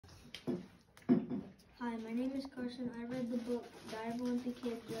my name is Carson. I read the book Dive Olympic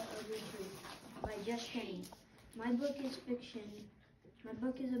Kid, The Ugly Truth by Jeff Kenny. My book is fiction. My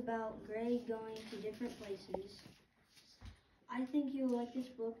book is about Gray going to different places. I think you'll like this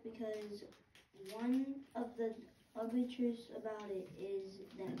book because one of the ugly truths about it is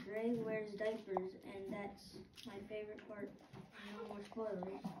that Gray wears diapers, and that's my favorite part. No more spoilers.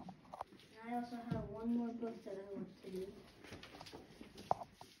 And I also have one more book that I want to do.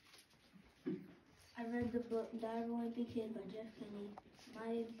 I read the book Dive Olympic Kid by Jeff Kenny.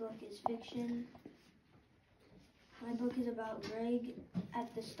 My book is fiction. My book is about Greg.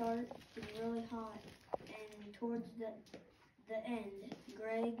 At the start, it's really hot, and towards the end,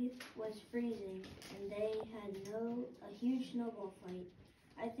 Greg was freezing, and they had a huge snowball fight.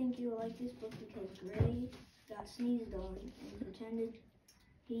 I think you will like this book because Gray got sneezed on and pretended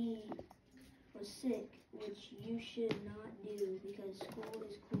he was sick, which you should not do because school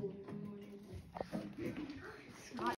is cool.